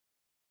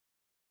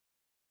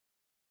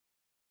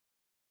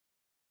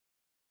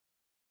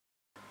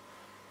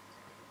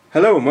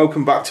Hello and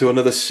welcome back to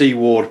another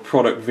Seaward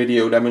product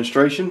video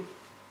demonstration.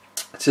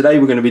 Today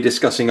we're going to be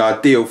discussing our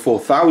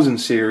DO4000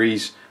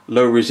 series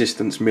low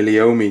resistance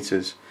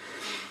milliohmeters.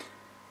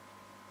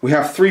 We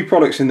have three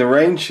products in the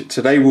range.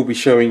 Today we'll be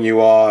showing you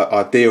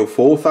our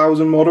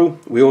DO4000 model.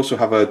 We also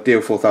have a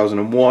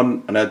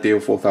DO4001 and a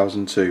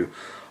DO4002.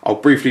 I'll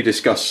briefly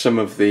discuss some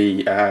of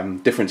the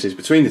differences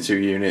between the two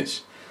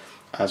units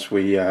as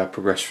we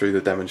progress through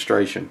the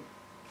demonstration.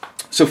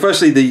 So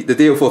firstly, the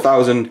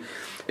DO4000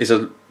 is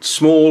a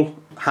small,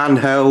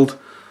 handheld,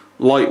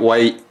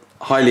 lightweight,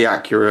 highly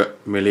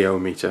accurate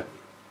milliohmeter.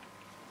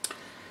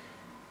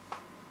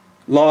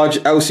 Large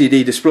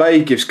LCD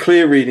display gives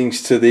clear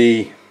readings to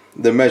the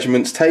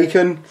measurements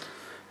taken.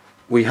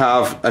 We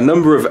have a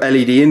number of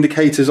LED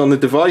indicators on the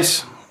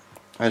device.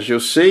 As you'll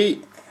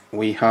see,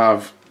 we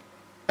have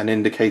an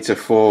indicator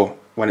for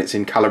when it's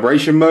in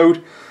calibration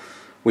mode.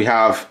 We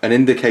have an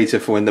indicator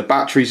for when the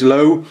battery's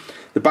low.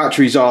 The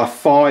batteries are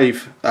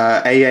 5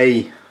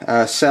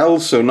 AA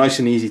cells, so nice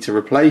and easy to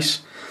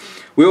replace.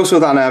 We also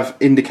then have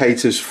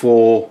indicators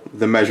for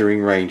the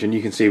measuring range, and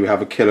you can see we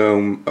have a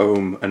kiloohm,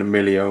 ohm and a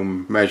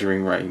milliohm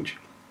measuring range.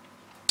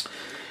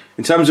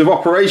 In terms of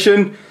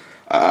operation,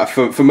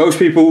 for most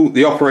people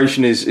the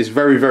operation is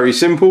very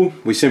simple.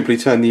 We simply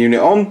turn the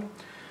unit on,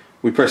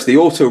 we press the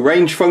auto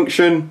range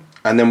function,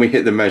 and then we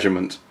hit the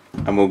measurement,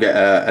 and we'll get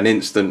an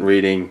instant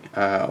reading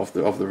of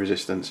the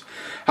resistance.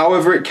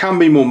 However, it can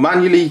be more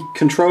manually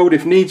controlled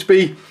if needs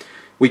be.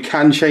 We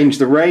can change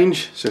the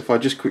range, so if I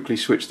just quickly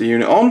switch the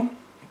unit on,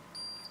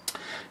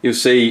 you'll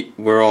see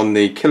we're on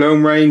the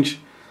kiloohm range.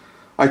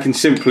 I can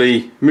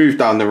simply move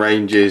down the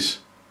ranges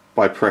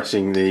by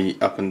pressing the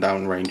up and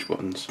down range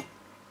buttons.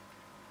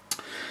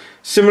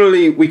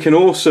 Similarly, we can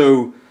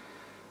also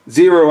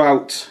zero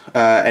out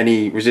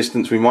any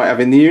resistance we might have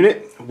in the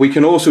unit. We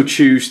can also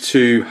choose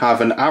to have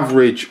an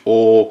average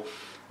or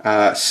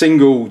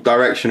single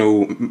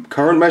directional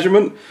current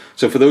measurement.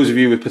 So for those of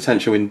you with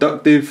potential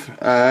inductive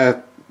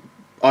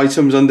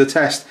items under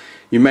test,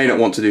 you may not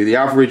want to do the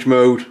average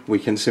mode. We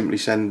can simply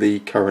send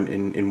the current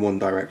in one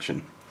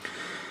direction.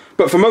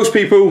 But for most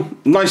people,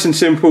 nice and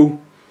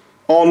simple,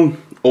 on,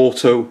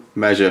 auto,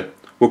 measure.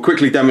 We'll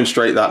quickly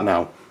demonstrate that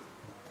now.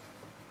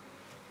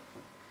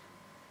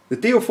 The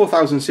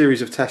DO4000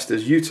 series of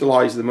testers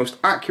utilise the most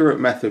accurate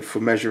method for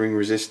measuring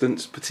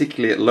resistance,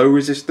 particularly at low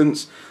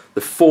resistance,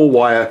 the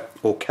 4-wire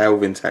or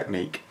Kelvin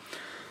technique.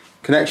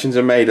 Connections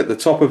are made at the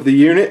top of the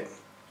unit.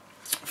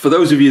 For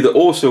those of you that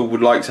also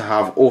would like to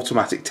have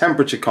automatic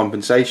temperature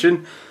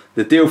compensation,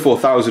 the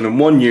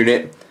DO4001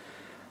 unit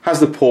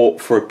has the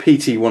port for a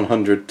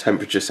PT100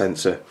 temperature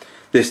sensor.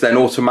 This then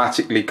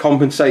automatically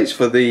compensates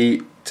for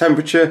the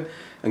temperature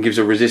and gives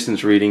a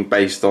resistance reading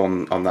based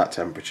on that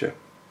temperature.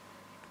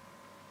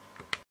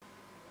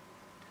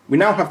 We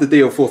now have the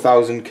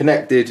DO4000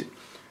 connected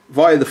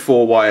via the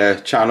 4-wire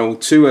channel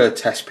to a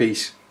test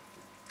piece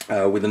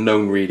with a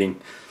known reading.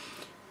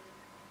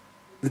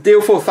 The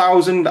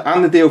DO4000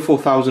 and the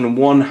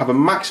DO4001 have a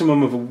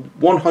maximum of a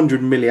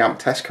 100 milliamp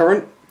test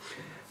current,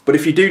 but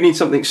if you do need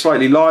something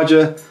slightly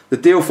larger, the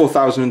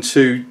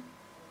DO4002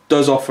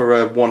 does offer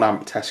a 1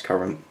 amp test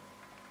current.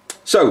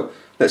 So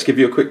let's give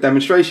you a quick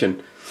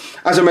demonstration.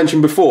 As I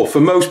mentioned before,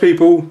 for most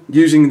people,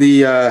 using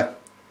the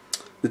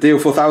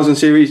DO4000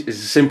 series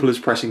is as simple as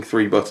pressing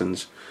 3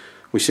 buttons.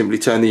 We simply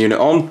turn the unit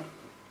on,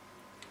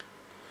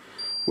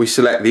 we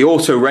select the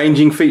auto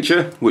ranging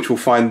feature, which will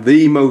find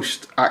the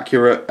most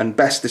accurate and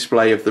best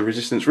display of the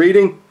resistance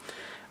reading,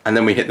 and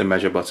then we hit the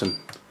measure button.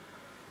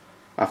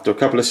 After a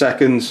couple of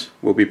seconds,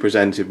 we'll be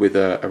presented with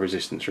a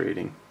resistance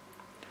reading.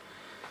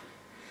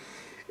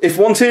 If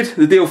wanted,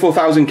 the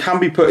DO4000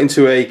 can be put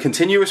into a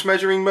continuous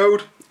measuring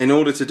mode. In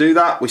order to do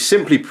that, we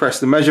simply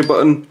press the measure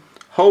button,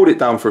 hold it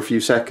down for a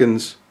few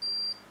seconds,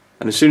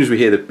 and as soon as we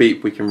hear the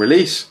beep, we can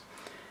release,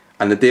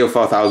 and the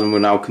DO4000 will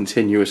now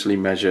continuously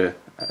measure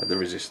the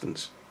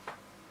resistance.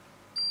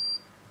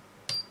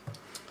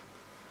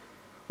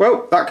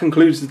 Well, that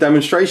concludes the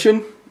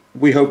demonstration.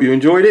 We hope you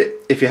enjoyed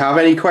it. If you have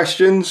any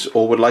questions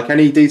or would like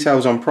any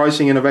details on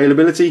pricing and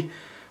availability,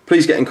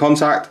 please get in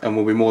contact and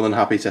we'll be more than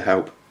happy to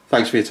help.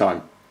 Thanks for your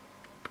time.